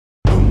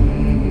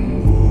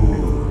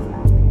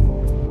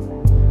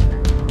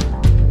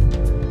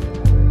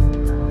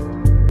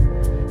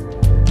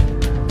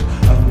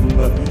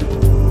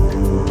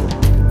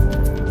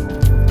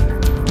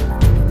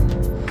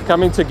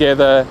coming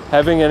together,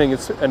 having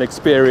an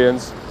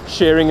experience,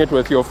 sharing it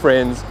with your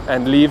friends,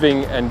 and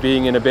leaving and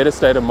being in a better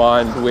state of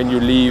mind when you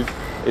leave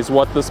is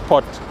what this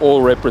pot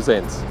all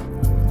represents.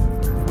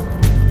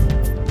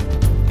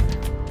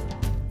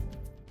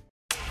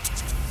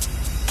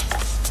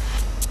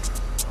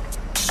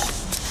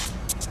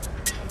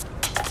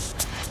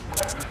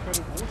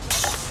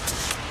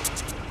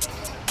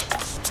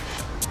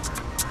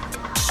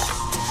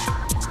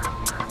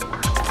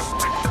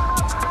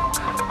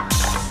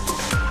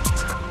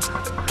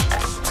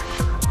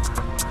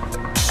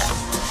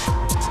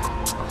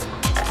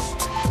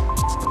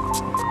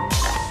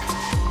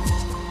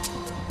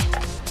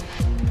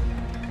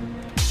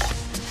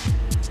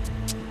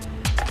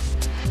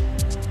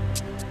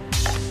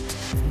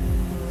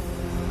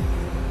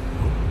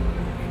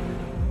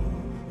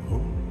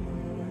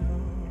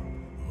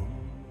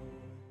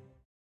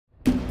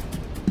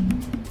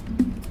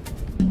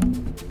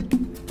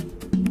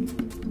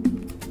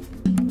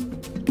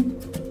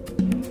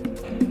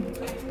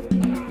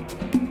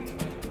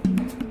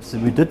 So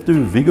we did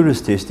do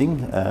vigorous testing.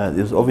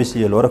 There's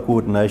obviously a lot of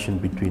coordination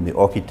between the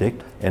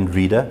architect and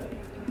reader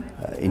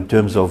in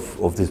terms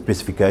of the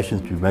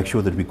specifications to make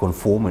sure that we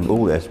conform in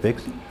all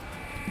aspects.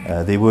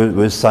 There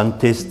were sun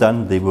tests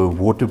done, there were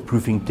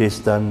waterproofing tests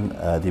done,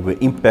 there were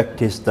impact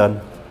tests done,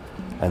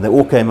 and they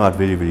all came out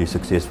very, very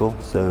successful.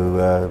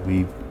 So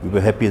we were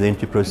happy then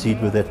to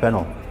proceed with that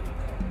panel.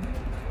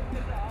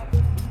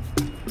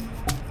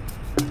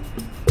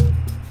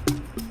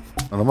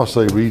 And I must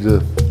say, reader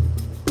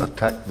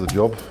attacked the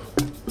job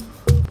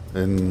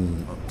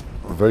in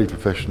a very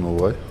professional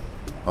way.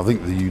 I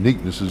think the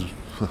uniqueness is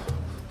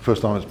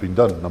first time it's been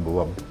done, number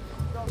one,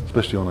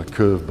 especially on a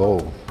curved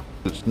bowl.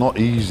 It's not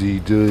easy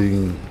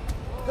doing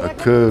a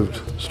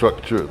curved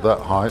structure at that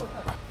height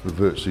with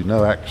virtually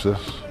no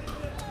access.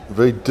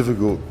 Very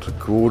difficult to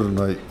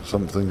coordinate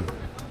something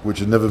which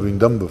had never been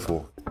done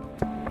before.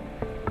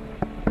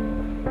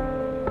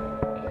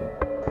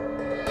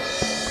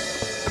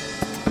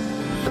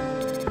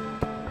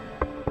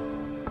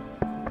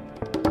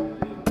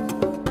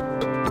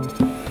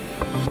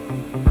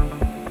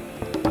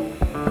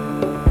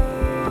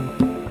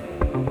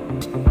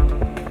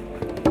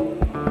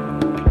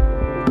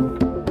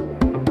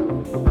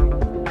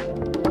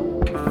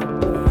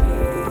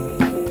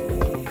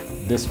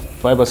 This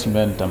fiber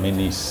cement, I mean,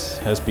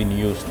 has been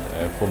used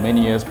for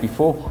many years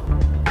before,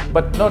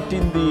 but not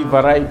in the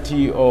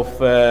variety of,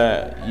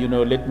 you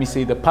know, let me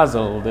say, the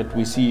puzzle that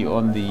we see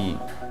on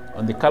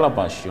the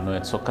calabash, you know,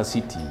 at Soccer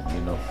City,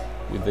 you know,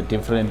 with the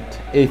different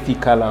earthy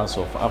colors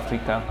of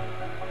Africa.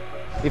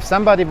 If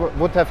somebody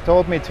would have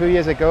told me 2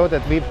 years ago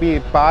that we'd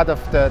be part of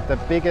the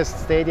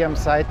biggest stadium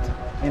site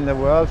in the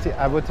world,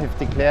 I would have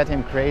declared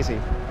him crazy.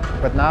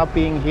 But now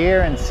being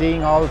here and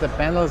seeing all the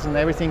panels and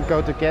everything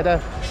go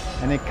together,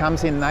 and it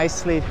comes in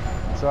nicely,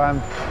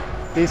 so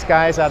these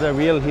guys are the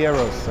real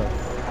heroes. So.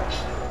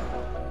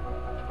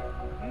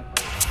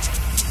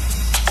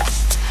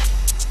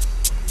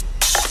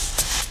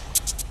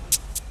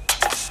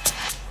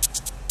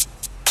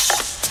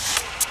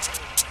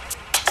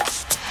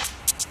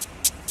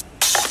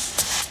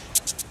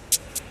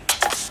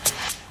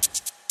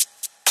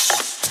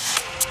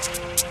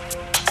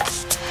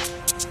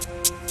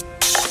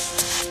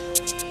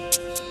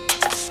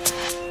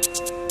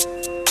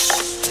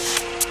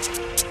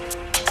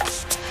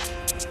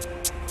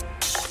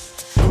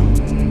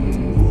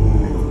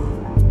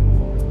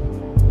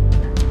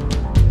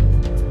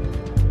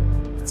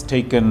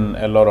 Taken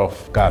a lot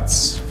of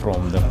guts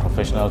from the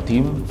professional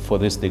team for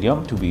this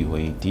stadium to be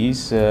where it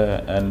is,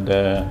 and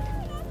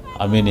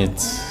I mean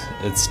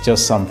it's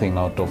just something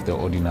out of the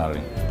ordinary.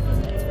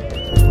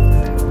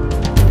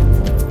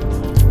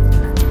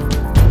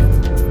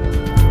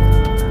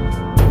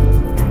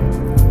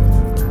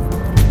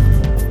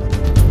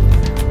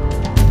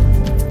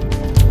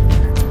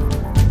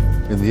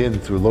 In the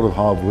end, through a lot of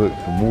hard work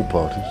from all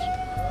parties,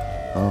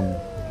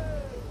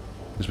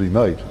 it's been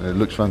made. It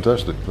looks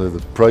fantastic. So the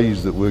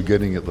praise that we're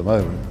getting at the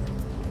moment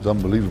is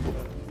unbelievable.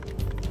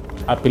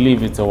 I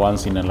believe it's a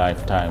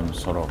once-in-a-lifetime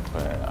sort of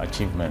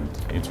achievement.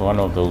 It's one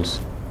of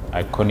those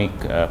iconic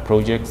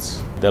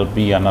projects. There'll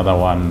be another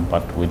one,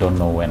 but we don't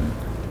know when.